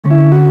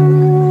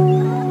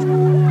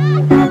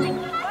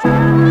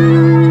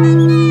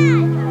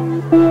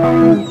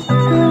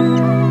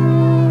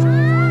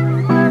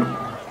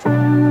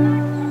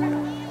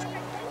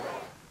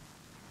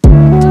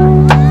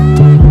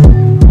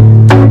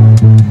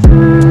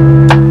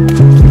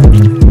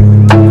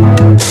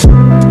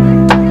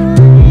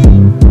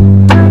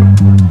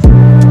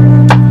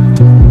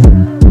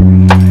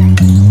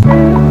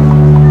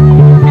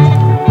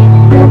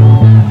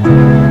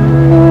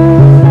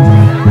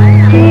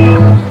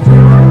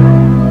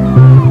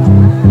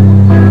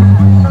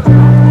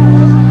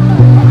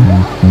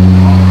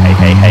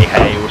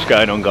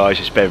Going on, guys?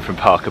 It's Ben from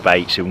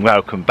ParkerBaits and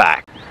welcome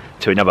back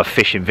to another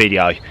fishing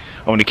video. I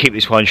want to keep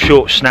this one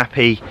short,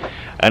 snappy,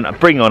 and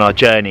bring on our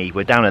journey.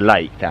 We're down a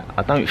lake that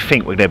I don't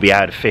think we're going to be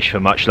able to fish for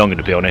much longer,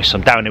 to be honest.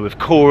 I'm down here with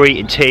Cory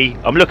and T.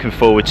 I'm looking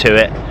forward to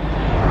it.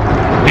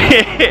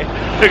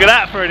 Look at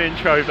that for an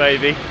intro,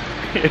 baby.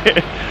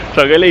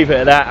 So I'm going to leave it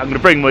at that. I'm going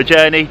to bring my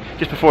journey.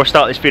 Just before I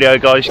start this video,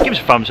 guys, give us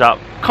a thumbs up,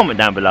 comment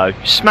down below,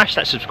 smash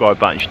that subscribe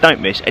button so you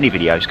don't miss any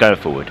videos going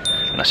forward,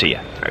 and I'll see you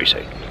very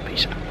soon.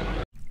 Peace out.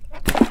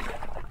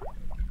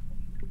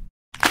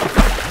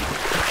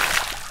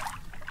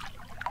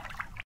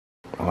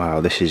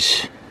 Wow, this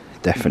is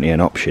definitely an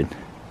option.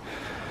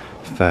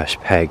 First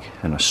peg,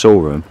 and I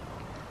saw them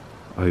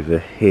over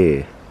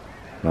here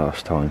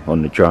last time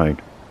on the drone,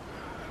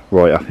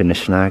 right up in the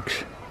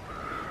snags.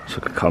 So I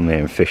could come here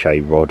and fish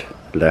a rod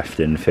left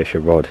and fish a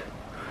rod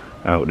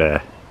out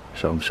there.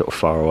 So I'm sort of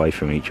far away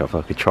from each other.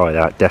 I could try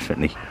that,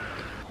 definitely.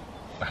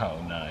 Oh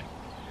no,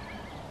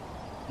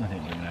 I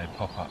didn't even know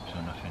pop-ups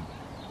or nothing.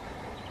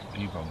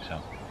 You wrong,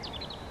 son.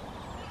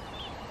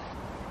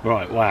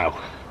 Right, wow.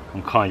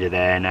 I'm kind of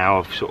there now.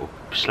 I've sort of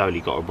slowly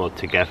got a rod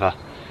together.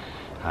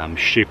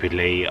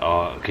 Stupidly,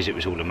 because it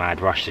was all a mad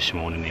rush this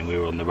morning and we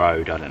were on the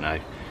road, I don't know.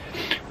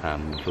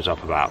 I was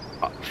up about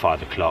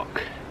 5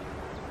 o'clock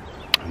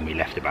and we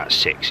left about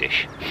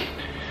 6ish.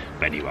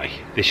 But anyway,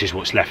 this is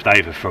what's left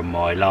over from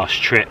my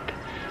last trip.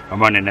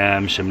 I'm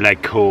running some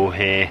lead core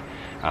here.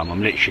 I'm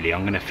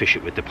going to fish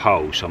it with the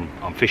pole. So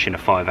I'm fishing a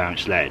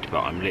 5-ounce lead,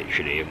 but I'm going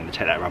to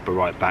take that rubber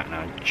right back now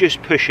and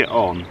just push it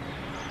on.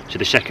 So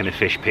the second the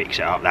fish picks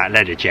it up, that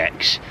lead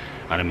ejects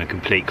and I'm in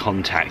complete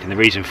contact. And the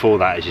reason for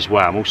that is as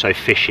well, I'm also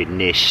fishing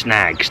near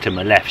snags to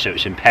my left, so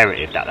it's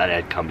imperative that that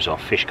lead comes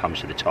off, fish comes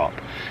to the top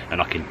and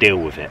I can deal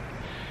with it.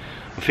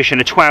 I'm fishing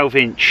a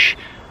 12-inch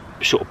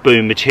sort of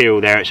boom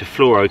material there. It's a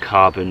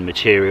fluorocarbon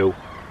material.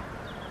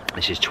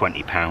 This is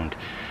 £20.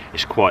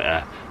 It's quite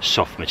a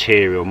soft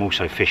material. I'm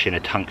also fishing a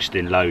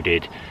tungsten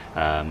loaded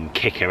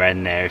kicker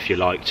end there, if you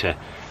like to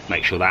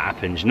make sure that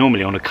happens.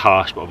 Normally on a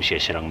cast, but obviously I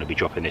said I'm going to be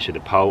dropping this with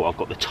a pole. I've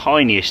got the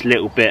tiniest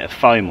little bit of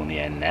foam on the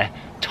end there,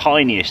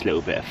 tiniest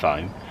little bit of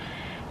foam,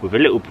 with a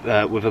little,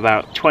 with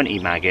about 20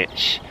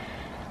 maggots.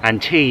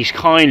 And T's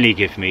kindly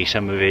give me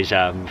some of his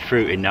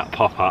fruit and nut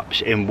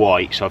pop-ups in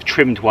white, so I've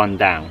trimmed one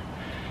down,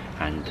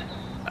 and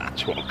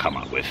that's what I've come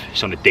up with.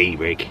 It's on a D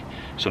rig.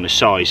 It's on a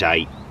size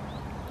 8.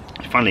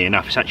 Funnily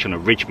enough, it's actually on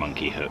a ridge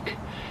monkey hook.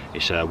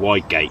 It's a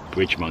wide gate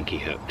ridge monkey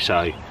hook.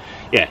 So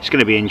yeah, it's going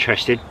to be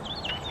interesting.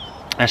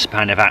 That's the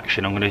plan of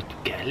action. I'm going to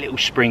get a little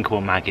sprinkle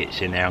of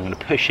maggots in there. I'm going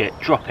to push it,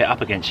 drop it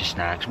up against the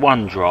snags,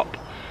 one drop.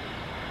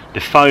 The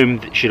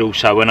foam should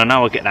also, when I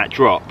know I get that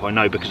drop, I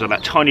know because of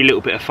that tiny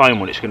little bit of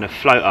foam on it, it's going to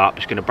float up,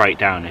 it's going to break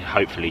down and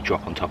hopefully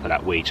drop on top of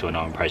that weed, so I know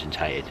I'm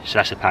presentated. So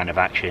that's the plan of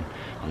action.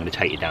 I'm going to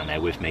take you down there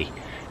with me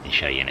and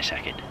show you in a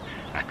second.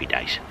 Happy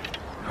days.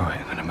 Alright,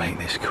 I'm going to make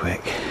this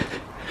quick.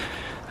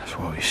 That's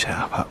why we set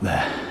up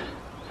there,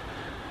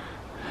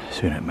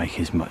 so we don't make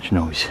as much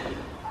noise.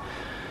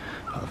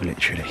 I've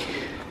literally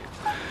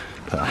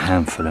put a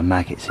handful of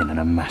maggots in and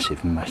a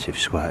massive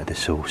squirt of the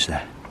sauce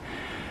there.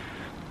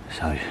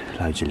 So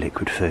loads of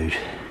liquid food,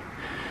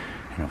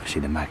 and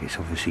obviously the maggots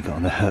obviously got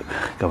on the hook,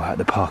 go out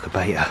the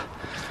ParkerBaiter.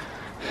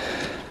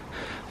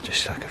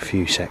 Just like a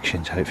few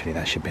sections, hopefully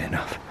that should be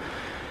enough.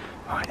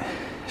 Right,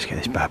 let's get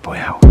this bad boy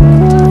out.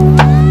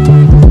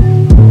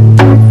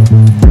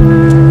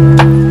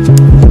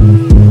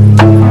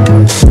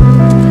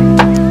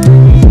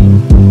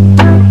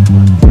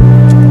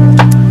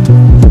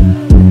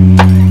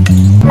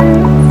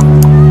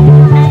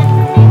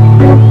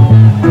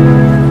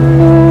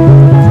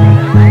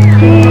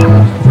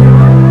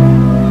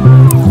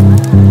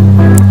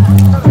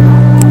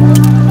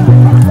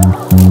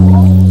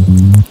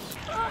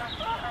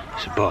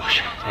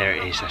 There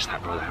it is, that's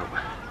that rod out.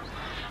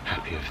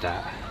 Happy with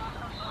that.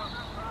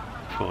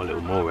 Thought a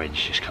little more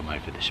edge just come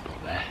over the spot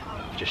there.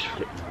 I've just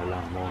flipped my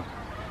alarm on.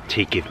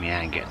 T give me a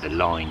hand, get the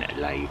line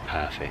laid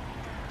perfect.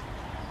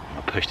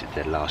 I pushed it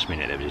to the last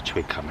minute, there was a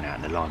twig coming out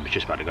and the line was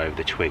just about to go over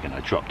the twig and I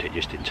dropped it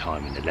just in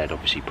time and the lead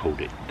obviously pulled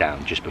it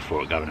down just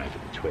before it going over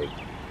the twig.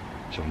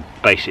 So I'm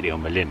basically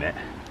on my limit.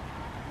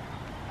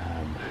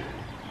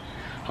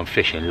 I'm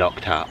fishing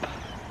locked up.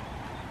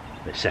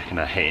 The second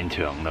I hit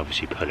into it, I'm going to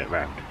obviously pull it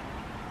round.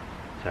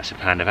 So that's the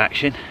plan of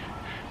action.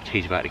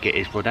 He's about to get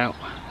his rod out,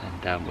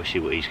 and we'll see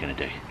what he's going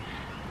to do.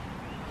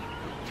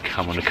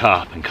 Come on the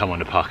carp and come on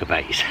the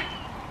ParkerBaits.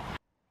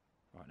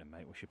 Right then,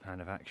 mate, what's your plan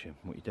of action?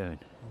 What are you doing?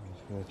 I'm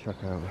just going to chuck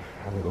out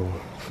a little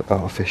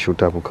artificial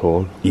double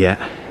corn.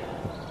 Yeah.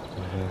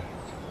 I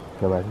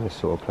can imagine this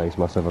sort of place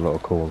must have a lot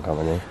of corn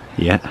coming in.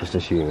 Yeah. Just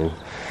assuming.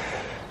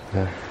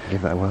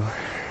 Give that a whirl.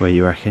 Where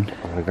you reckon?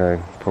 I'm going to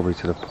go probably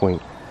to the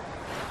point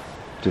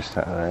just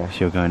out there. So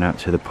you're going out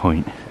to the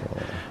point.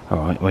 Yeah.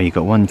 Alright, well you've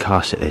got one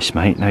cast at this,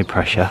 mate, no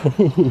pressure.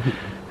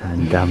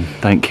 And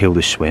don't kill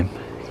the swim,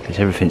 because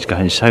everything's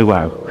going so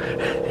well.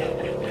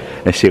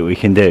 Let's see what we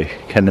can do.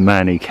 Can the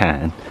man who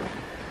can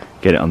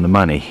get it on the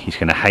money? He's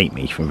going to hate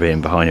me from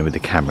being behind him with the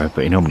camera,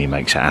 but he normally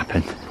makes it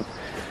happen.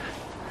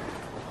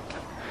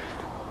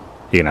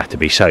 You're going to have to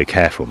be so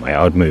careful, mate.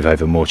 I'd move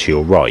over more to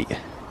your right.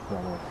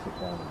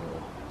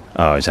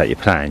 Oh, is that your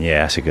plan?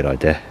 Yeah, that's a good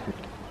idea.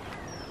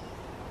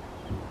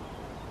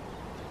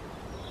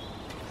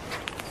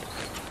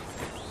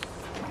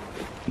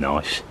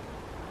 Nice.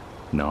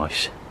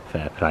 Nice.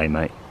 Fair play,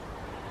 mate.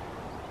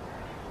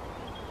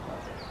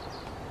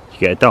 Did you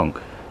get a donk?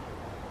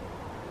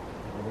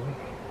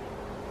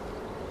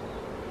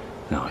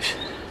 Nice.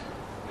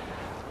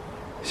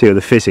 See all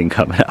the fizzing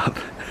coming up.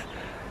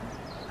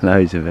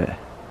 Loads of it.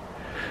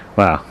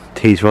 Wow.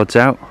 T's rod's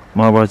out.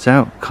 My rod's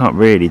out. Can't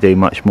really do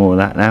much more of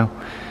that now.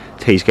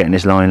 T's getting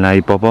his line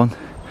laid bob on.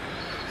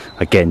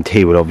 Again,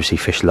 T will obviously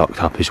fish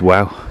locked up as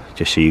well,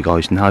 just so you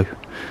guys know.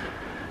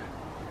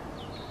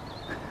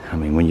 I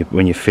mean,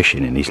 when you're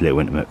fishing in these little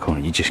intimate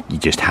corners, you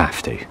just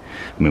have to. I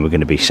mean, we're going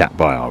to be sat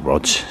by our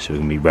rods, so we're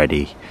going to be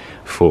ready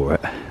for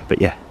it.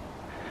 But yeah,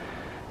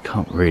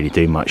 can't really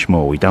do much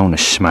more. We don't want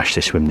to smash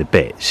the swim to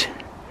bits.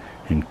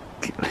 And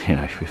you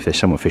know, if there's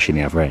someone fishing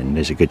the other end,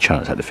 there's a good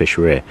chance that the fish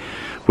were here.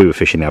 We were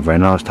fishing the other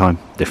end last time.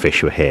 The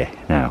fish were here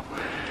now.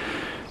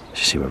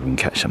 Let's see whether we can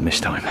catch some this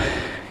time.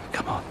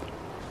 Come on.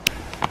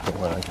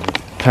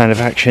 Plan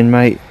of action,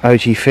 mate.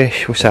 OG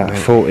fish. What's that?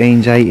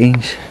 14s,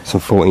 18s? Some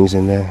 14s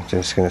in there.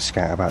 Just going to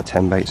scatter about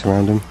 10 baits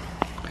around them.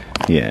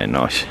 Yeah,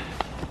 nice.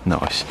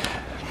 Nice.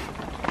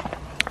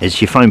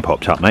 Is your phone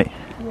popped up, mate?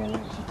 Yeah,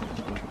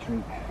 like a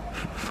treat.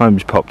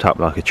 Foam's popped up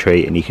like a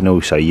treat, and you can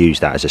also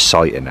use that as a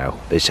sighter now.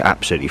 There's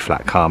absolutely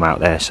flat calm out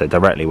there, so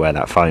directly where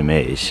that foam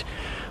is,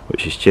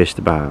 which is just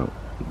about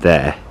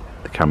there,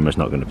 the camera's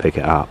not going to pick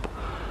it up.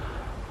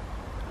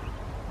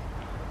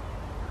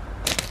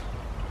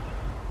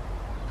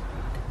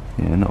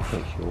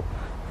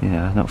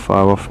 Yeah, not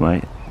far off,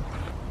 mate.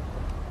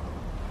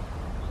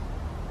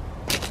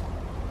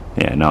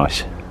 Yeah,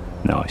 nice.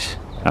 Nice.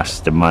 That's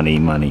the money,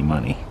 money,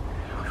 money.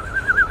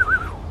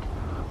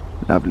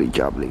 Lovely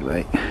jubbly,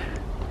 mate.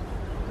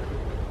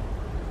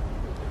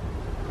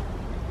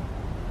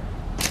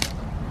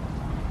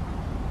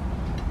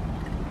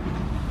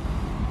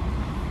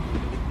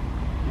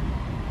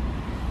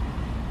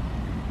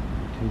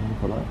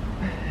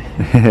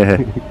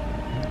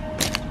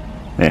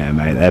 Yeah,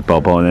 mate, they're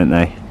bob on, aren't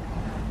they?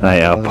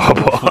 They are bob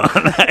on,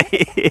 aren't they?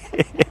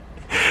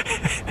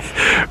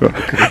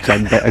 Could have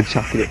done better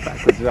chucking it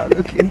backwards without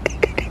looking.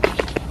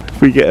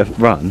 If we get a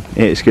run,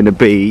 it's going to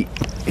be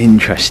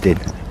interesting,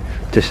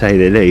 to say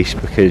the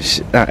least,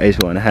 because that is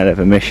one hell of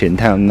a mission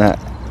down that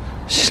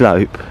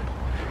slope.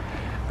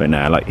 But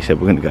now, like you said,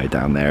 we're going to go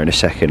down there in a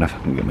second. I think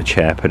I'm going to get my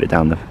chair, put it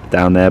down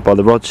there by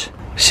the rods.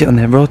 Sit on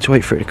their rods,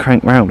 wait for it to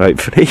crank round,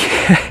 hopefully.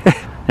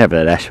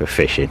 Nevertheless, we're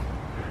fishing.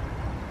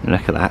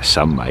 Look at that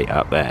sunmate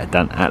up there,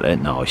 doesn't that look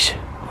nice?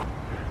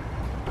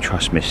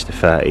 Trust Mr.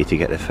 30 to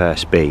get the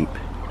first beep.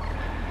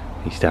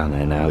 He's down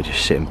there now,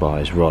 just sitting by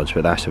his rods,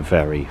 but that's a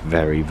very,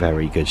 very,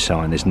 very good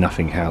sign. There's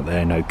nothing out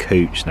there, no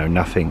coots, no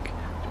nothing.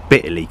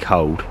 Bitterly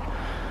cold.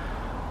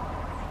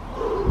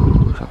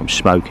 Looks like I'm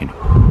smoking.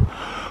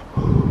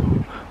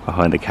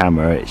 Behind the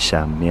camera, it's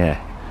yeah.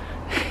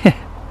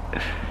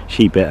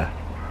 She bitter.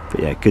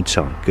 But yeah, good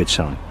sign, good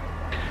sign.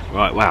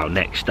 Right, wow,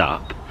 next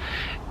up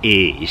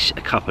is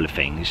a couple of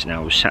things.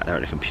 Now, I was sat there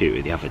at the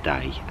computer the other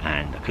day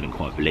and I couldn't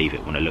quite believe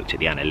it when I looked at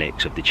the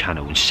analytics of the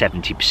channel, and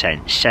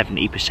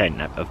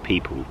 70% of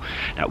people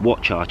that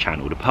watch our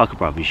channel, the Parker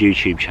Brothers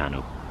YouTube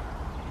channel,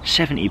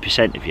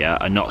 70% of you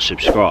are not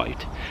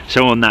subscribed.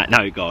 So on that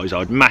note, guys,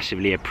 I'd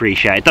massively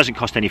appreciate it. It doesn't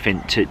cost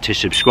anything to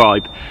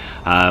subscribe,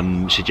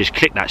 so just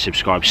click that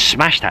subscribe,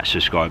 smash that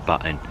subscribe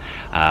button,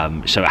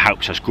 so it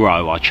helps us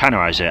grow our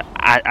channel as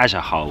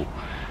a whole,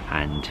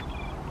 and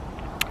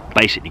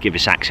basically give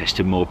us access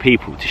to more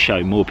people, to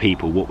show more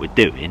people what we're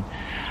doing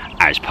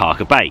as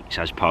Parker Baits,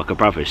 as Parker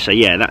Brothers. So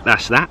yeah,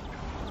 that's that.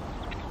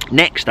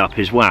 Next up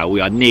as well,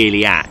 we are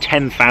nearly at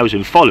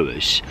 10,000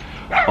 followers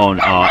on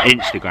our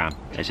Instagram.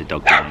 There's a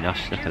dog behind us,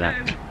 look at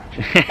that.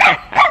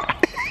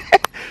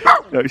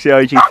 Looks the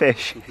OG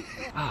fish.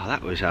 Oh,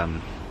 that was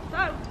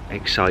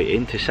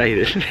exciting, to say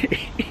the least.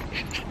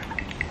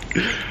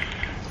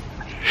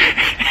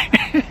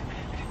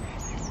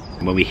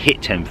 When we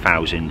hit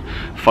 10,000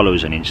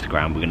 followers on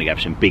Instagram, we're going to have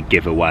some big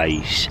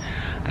giveaways,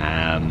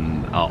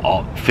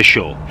 for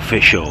sure.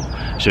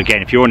 So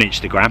again, if you're on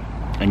Instagram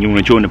and you want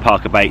to join the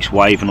Parker Baits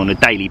wave, and on a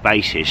daily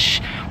basis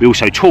we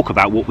also talk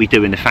about what we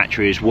do in the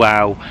factory as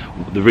well,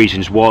 the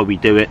reasons why we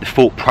do it, the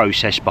thought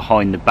process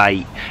behind the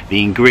bait,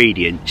 the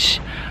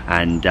ingredients,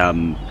 and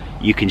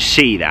you can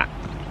see that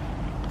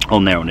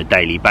on there on a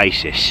daily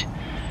basis.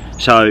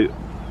 So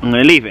I'm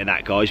going to leave it at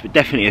that, guys, but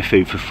definitely a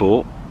food for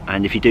thought,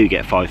 and if you do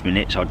get 5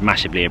 minutes, I'd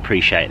massively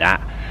appreciate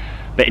that.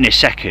 But in a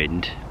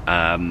second,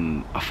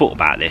 I thought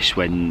about this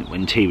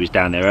when T was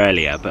down there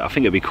earlier, but I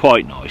think it'd be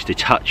quite nice to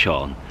touch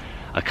on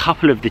a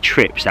couple of the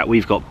trips that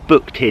we've got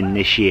booked in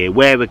this year,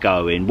 where we're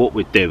going, what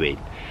we're doing,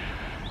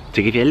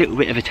 to give you a little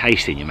bit of a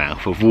taste in your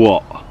mouth of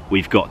what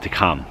we've got to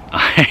come.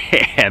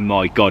 And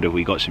my God, have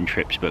we got some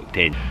trips booked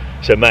in.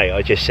 So mate,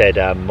 I just said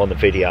on the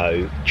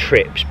video,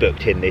 trips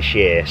booked in this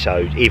year.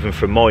 So even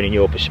from mine and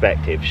your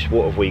perspectives,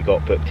 what have we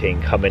got booked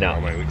in coming up?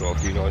 Oh, mate, we've got a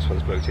few nice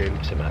ones booked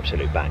in. Some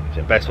absolute bangs.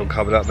 Best one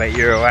coming up, mate,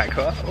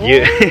 Aqua.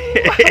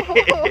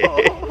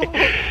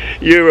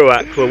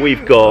 Aqua,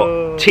 we've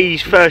got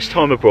T's first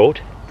time abroad.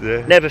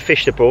 Yeah. Never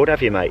fished abroad,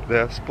 have you, mate?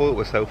 Yeah, I've spoiled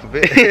myself a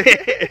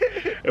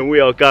bit. And we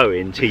are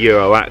going to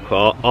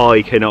Aqua.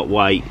 I cannot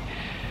wait.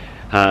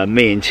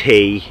 Me and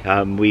T,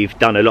 we've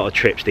done a lot of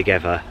trips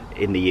together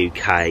in the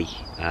UK,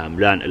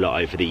 learnt a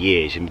lot over the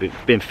years, and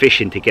we've been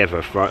fishing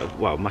together for,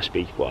 well, must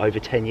be, what, over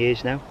 10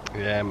 years now?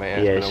 Yeah,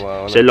 mate, it's been a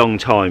while. It's a long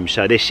time,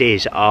 so this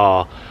is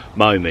our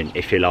moment,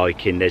 if you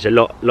like, and there's a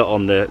lot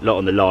on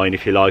the line,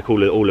 if you like.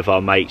 All of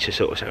our mates are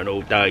sort of saying,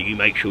 oh no, you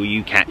make sure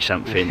you catch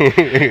something.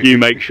 You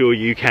make sure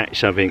you catch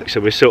something. So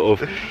we're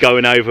sort of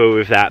going over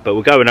with that, but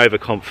we're going over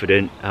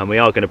confident, and we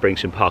are going to bring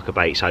some Parker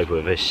baits over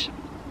with us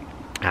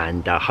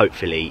and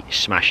hopefully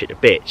smash it to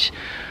bits.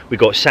 We've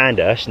got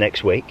Sandhurst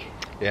next week.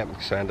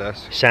 Yep,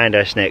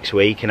 Sandhurst next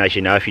week, and as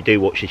you know, if you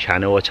do watch the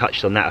channel, I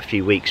touched on that a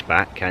few weeks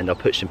back, and I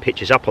put some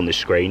pictures up on the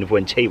screen of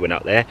when T went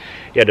up there.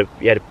 You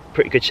had a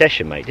pretty good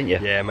session, mate, didn't you?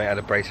 Yeah, mate, I had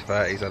a brace of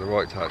 30s, had a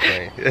right touch,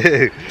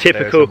 mate.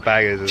 Typical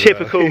bangers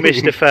typical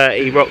Mr.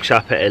 30 rocks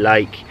up at a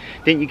lake.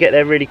 Didn't you get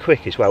there really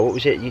quick as well? What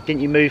was it?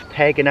 Didn't you move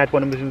peg and had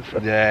one of them?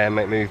 Yeah,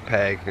 mate, move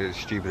peg. It was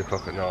stupid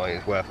o'clock at night.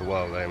 It's worth a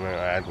while though, mate.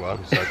 I had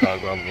one, so I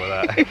can't grumble with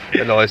that.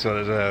 A nice one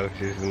as well,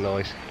 which is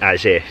nice.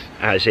 As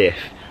if.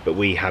 But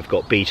we have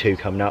got B2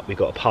 coming up. We've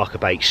got a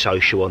ParkerBaits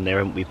Social on there,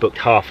 and we booked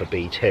half a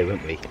B2,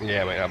 haven't we?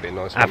 Yeah, mate, that'd be a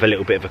nice one. Have a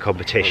little bit of a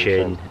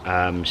competition,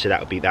 so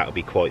that'll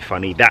be quite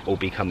funny. That will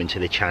be coming to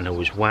the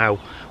channel as well.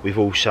 We've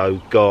also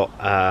got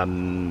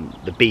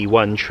the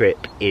B1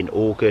 trip in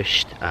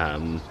August.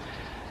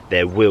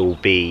 There will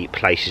be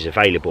places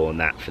available on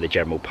that for the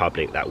general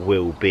public. That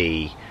will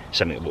be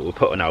something that we'll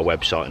put on our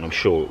website, and I'm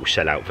sure it will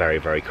sell out very,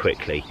 very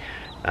quickly.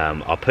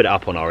 I'll put it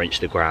up on our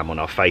Instagram, on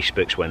our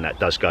Facebooks when that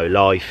does go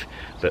live,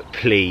 but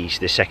please,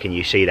 the second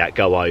you see that,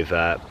 go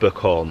over,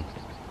 book on.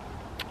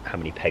 How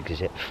many pegs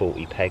is it?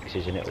 40 pegs,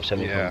 isn't it, or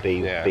something? Yeah, from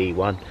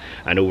B1,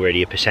 and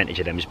already a percentage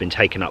of them has been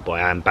taken up by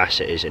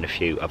ambassadors and a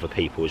few other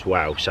people as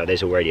well, so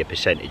there's already a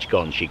percentage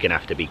gone, so you're gonna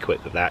have to be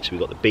quick with that. So we've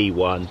got the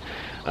B1,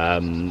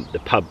 the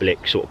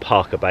public sort of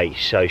ParkerBaits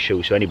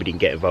Social, so anybody can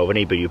get involved.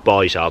 Anybody who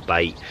buys our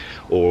bait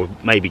or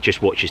maybe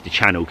just watches the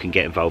channel can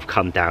get involved,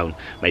 come down,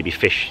 maybe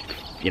fish,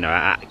 you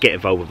know, get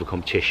involved with the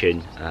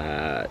competition,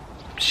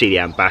 see the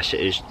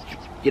ambassadors,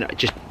 you know,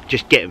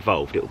 just get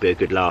involved. It'll be a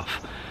good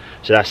laugh.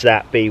 So that's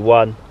that,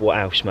 B1. What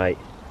else, mate?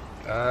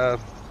 I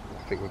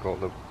think we've got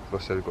the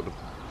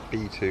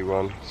B2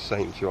 one,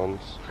 St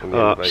John's.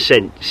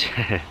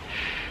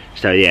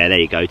 So yeah, there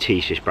you go.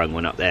 T's just sprung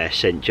one up there,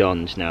 St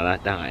John's. Now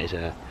that is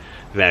a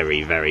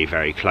very, very,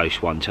 very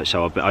close one.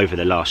 So I've been, over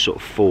the last sort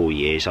of 4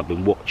 years, I've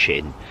been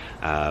watching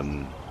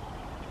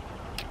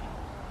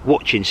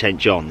St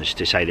John's,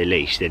 to say the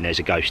least, and there's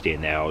a ghostie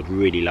in there I would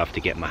really love to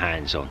get my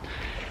hands on.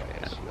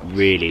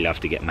 Really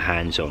love to get my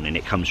hands on, and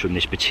it comes from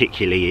this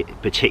particular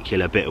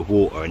bit of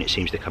water, and it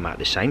seems to come out at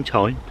the same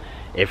time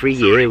every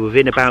year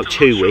within about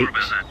 2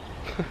 weeks.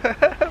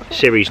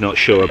 Siri's not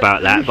sure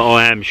about that, but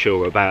I am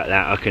sure about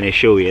that. I can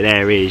assure you,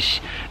 this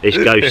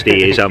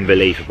ghostie is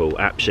unbelievable,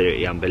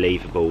 absolutely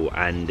unbelievable,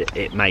 and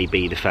it may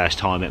be the first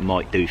time. It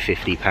might do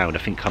 £50. I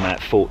think come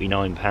out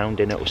 £49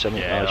 in it or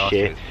something last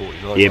year.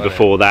 Year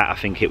before that, I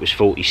think it was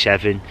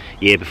 47.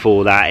 Year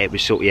before that, it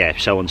was sort of, yeah,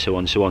 so on. So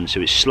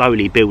it's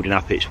slowly building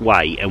up its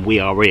way, and we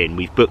are in.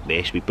 We've booked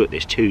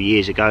this 2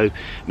 years ago,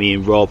 me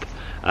and Rob.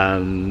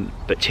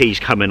 But T's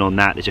coming on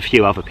that. There's a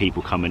few other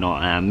people coming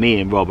on. Me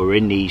and Rob are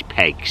in these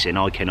pegs, and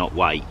I cannot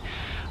wait.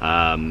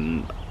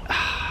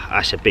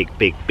 That's a big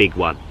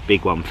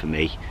one for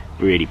me,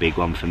 really big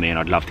one for me, and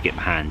I'd love to get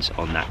my hands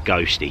on that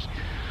ghostie.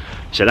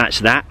 So that's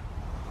that.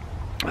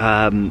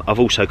 I've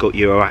also got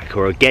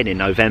Aqua again in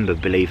November,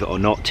 believe it or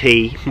not.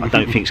 T, I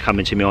don't think it's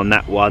coming to me on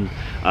that one.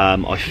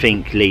 I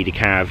think Lee the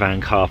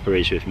Caravan Carper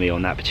is with me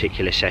on that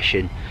particular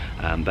session,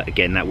 but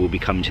again, that will be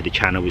coming to the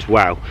channel as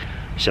well.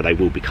 So they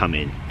will be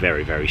coming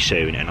very, very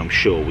soon, and I'm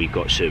sure we've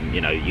got some, you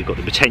know, you've got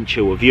the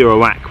potential of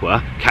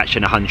Aqua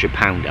catching a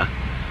 100-pounder.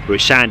 We're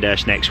at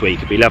Sandhurst next week.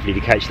 It'd be lovely to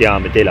catch the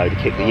armadillo to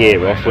kick the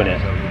year off,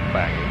 wouldn't it?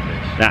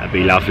 That'd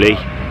be lovely.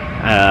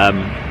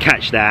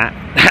 Catch that.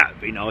 That'd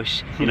be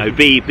nice. You know,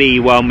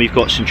 B1, we've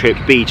got some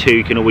trips.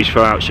 B2 can always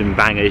throw out some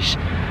bangers.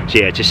 So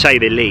yeah, to say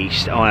the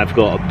least, I have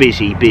got a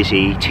busy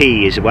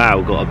T as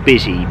well. Got a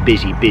busy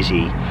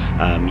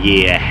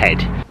year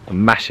ahead. A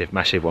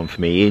massive one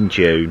for me in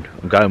June.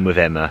 I'm going with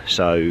Emma.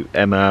 So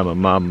Emma, my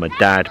mum, my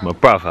dad, my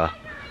brother,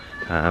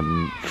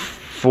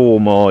 for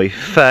my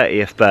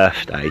 30th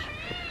birthday,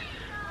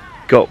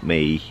 got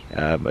me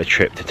a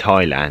trip to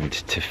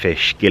Thailand to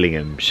fish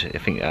Gillingham's. I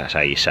think that's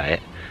how you say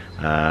it.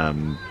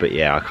 But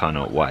yeah, I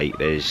cannot wait.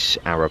 There's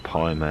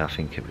Arapaima, I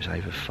think it was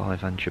over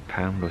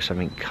 £500 or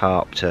something,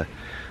 carp to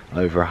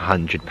over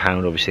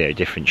 £100. Obviously they're a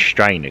different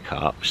strain of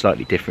carp,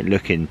 slightly different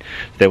looking to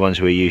the ones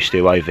we're used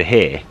to over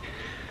here.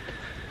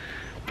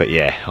 But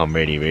yeah, I'm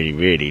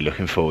really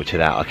looking forward to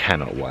that. I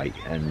cannot wait,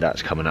 and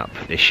that's coming up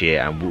this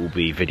year and will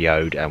be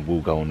videoed and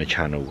will go on the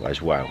channel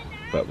as well.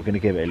 But we're going to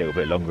give it a little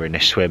bit longer in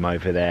this swim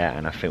over there,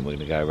 and I think we're going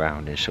to go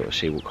around and sort of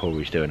see what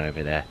Cory's doing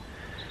over there.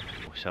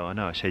 So I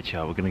know I said to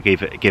you, we're going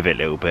to give it a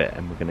little bit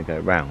and we're going to go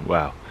round.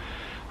 Well,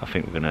 I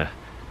think we're going to,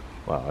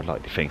 well, I'd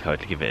like to think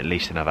I'd give it at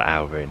least another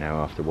hour here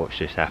now after watch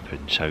this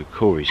happen. So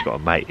Cory's got a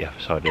mate the other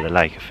side of the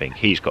lake, I think.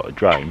 He's got a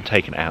drone,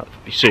 taking it out,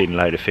 he's seen a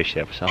load of fish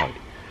the other side.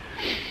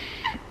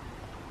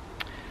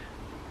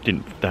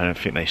 Don't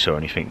think they saw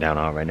anything down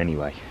our end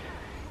anyway.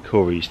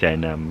 Cory's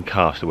then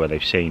cast to where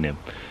they've seen him,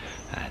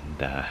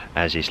 and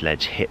as his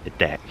leads hit the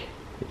deck,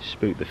 it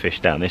spooked the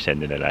fish down this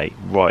end of the lake,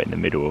 right in the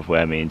middle of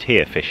where me and T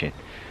are fishing.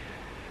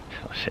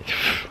 So I said,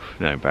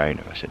 no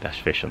brainer, I said that's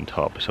fish on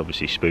top. It's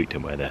obviously spooked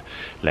him where the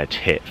leads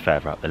hit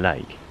further up the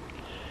lake.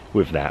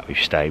 With that we've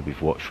stayed,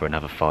 we've watched for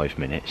another 5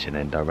 minutes, and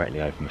then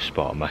directly over my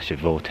spot a massive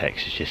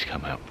vortex has just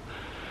come out.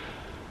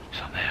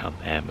 So I'm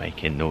there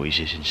making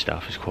noises and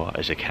stuff as quiet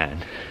as I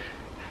can.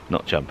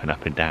 Not jumping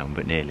up and down,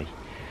 but nearly.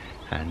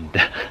 And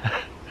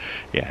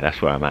yeah,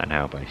 that's where I'm at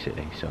now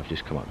basically. So I've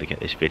just come up to get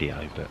this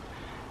video, but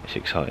it's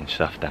exciting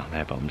stuff down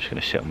there. But I'm just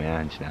going to sit on my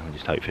hands now and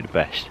just hope for the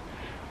best.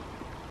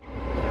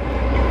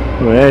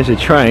 Well, there's a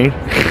train.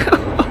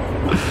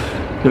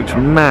 Looks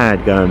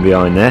mad going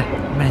behind there.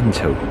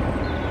 Mental.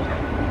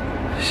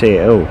 See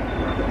it all.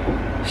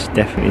 Just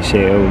definitely see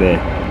it all there.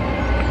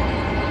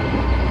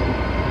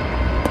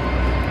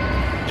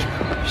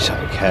 So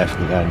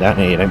carefully going down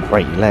here, you don't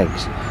break your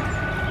legs.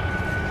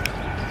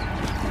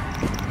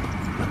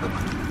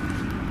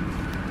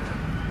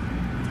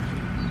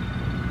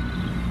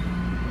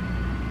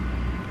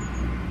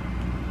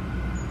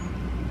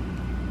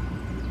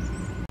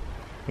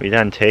 We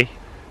done, T?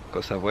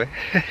 Got Subway.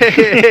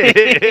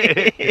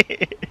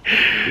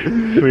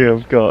 We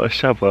have got a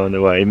Subway on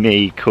the way,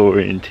 me,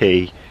 Cory and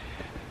T,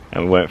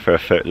 and we went for a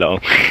foot long.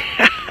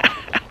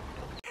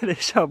 The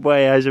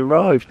Subway has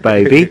arrived,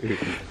 baby. Look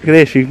at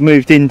this, we've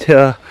moved into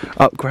an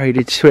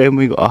upgraded swim.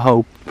 We've got a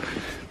whole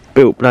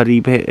built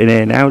bloody bit in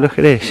here now. Look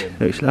at this,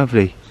 looks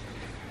lovely.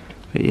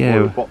 But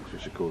yeah,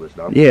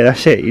 yeah,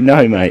 that's it, you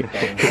know, mate.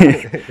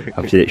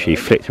 I've just literally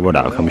flicked the rod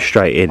out, come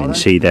straight in and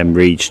see them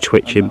reeds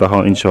twitching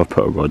behind, so I've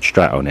put a rod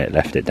straight on it,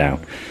 left it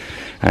down,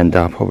 and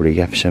I'll probably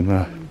have some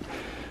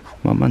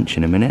my munch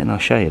in a minute, and I'll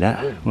show you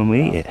that when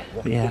we eat it.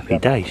 But yeah, happy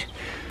days.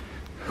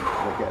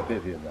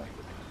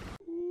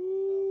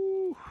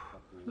 Ooh,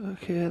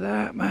 look at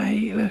that,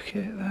 mate, look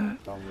at that.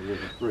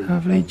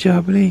 Lovely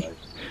jubbly.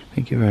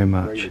 Thank you very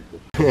much.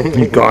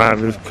 You've got to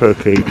have this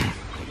cookie.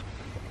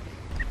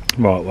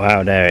 Right,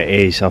 wow, there it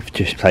is. I've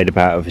just played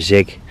about with a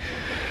zig.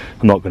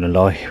 I'm not going to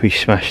lie, we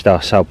smashed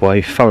our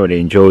Subway, thoroughly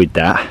enjoyed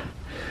that.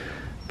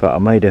 But I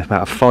made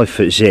about a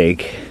 5-foot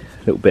zig, a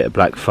little bit of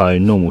black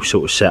phone, normal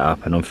sort of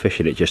setup, and I'm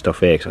fishing it just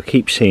off here because I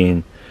keep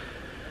seeing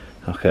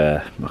like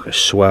a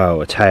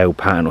swell, a tail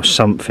pattern or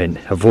something,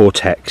 a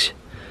vortex,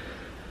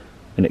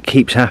 and it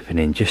keeps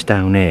happening just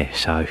down here.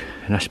 So,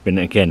 and that's been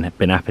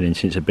happening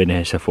since I've been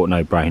here, so I thought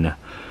no brainer,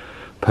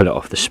 pull it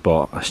off the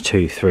spot. That's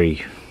 2,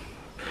 3,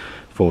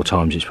 4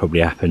 times it's probably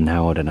happened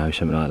now, I don't know,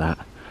 something like that.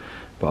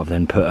 But I've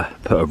then put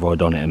a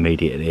rod on it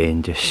immediately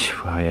and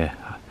just, well, yeah,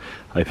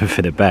 hoping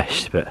for the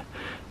best. But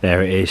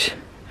there it is,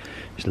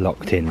 it's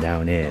locked in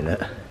down here,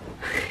 look.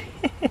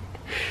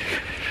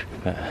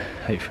 But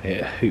hopefully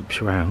it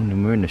hoops around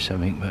and we're into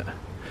something. But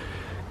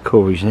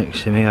Cory's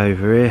next to me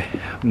over here.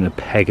 I'm in the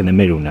peg in the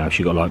middle now.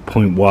 She's got like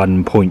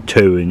 0.1,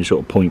 0.2 and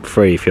sort of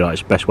 0.3, if you like.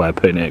 It's the best way of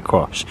putting it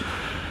across.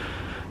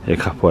 There's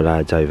a couple of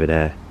lads over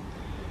there.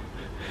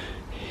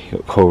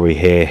 Got Cory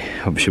here.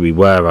 Obviously we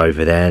were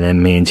over there, and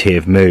then me and T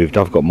have moved.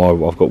 I've got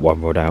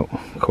one rod out.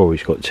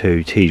 Cory's got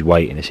 2. T's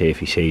waiting to see if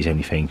he sees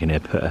anything and he'll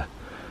put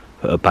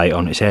a bait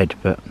on its head.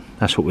 But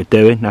that's what we're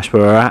doing. That's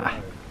where we're at.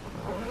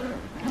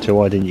 So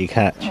why didn't you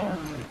catch?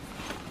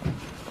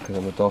 Because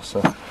I'm a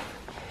dosser.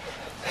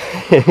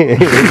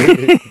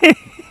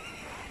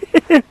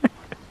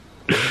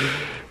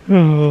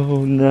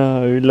 Oh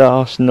no!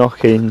 Last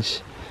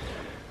knockings.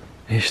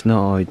 It's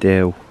not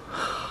ideal.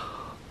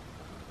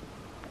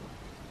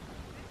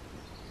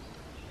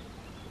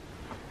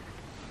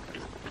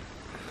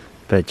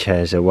 Bed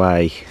chairs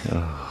away.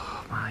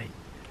 Oh, mate.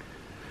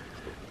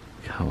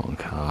 Come on,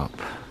 Carp.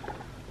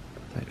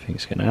 Don't think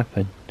it's going to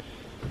happen.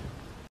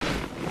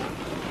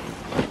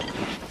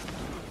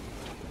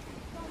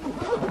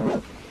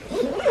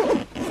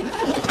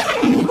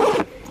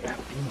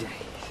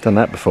 Done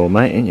that before,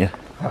 mate, ain't you?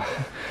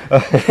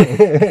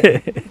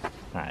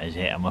 That is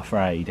it, I'm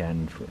afraid,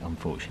 and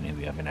unfortunately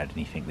we haven't had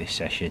anything this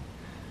session.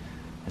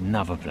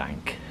 Another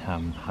blank.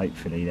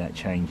 hopefully that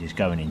changes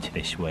going into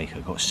this week.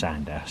 I've got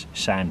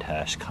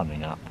Sandhurst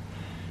coming up.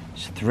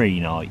 It's 3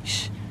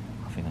 nights.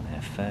 I think I'm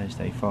there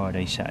Thursday,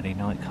 Friday, Saturday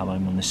night, come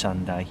home on the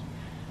Sunday,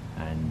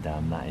 and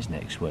that is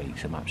next week,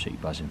 so I'm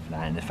absolutely buzzing for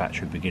that. And the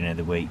factory beginning of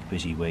the week,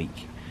 busy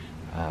week.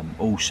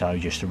 Also,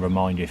 just a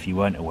reminder, if you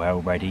weren't aware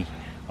already,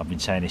 I've been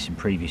saying this in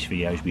previous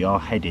videos, we are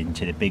heading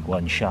to the Big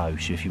One show,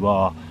 so if you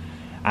are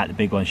at the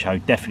Big One show,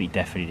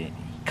 definitely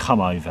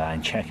come over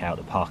and check out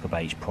the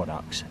ParkerBaits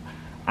products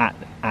at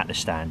the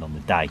stand on the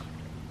day.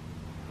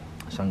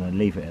 So I'm going to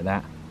leave it at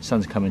that.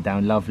 Sun's coming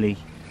down lovely,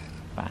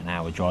 about an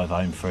hour drive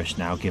home for us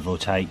now, give or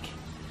take.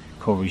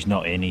 Cory's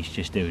not in, he's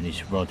just doing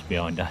his rod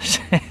behind us.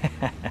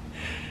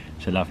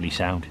 It's a lovely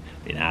sound.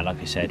 But now,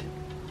 like I said,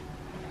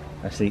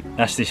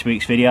 that's this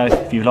week's video.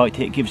 If you liked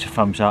it, give us a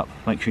thumbs up,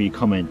 make sure you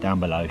comment down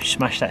below,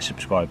 smash that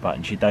subscribe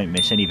button so you don't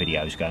miss any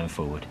videos going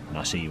forward, and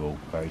I'll see you all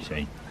very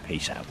soon.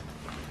 Peace out.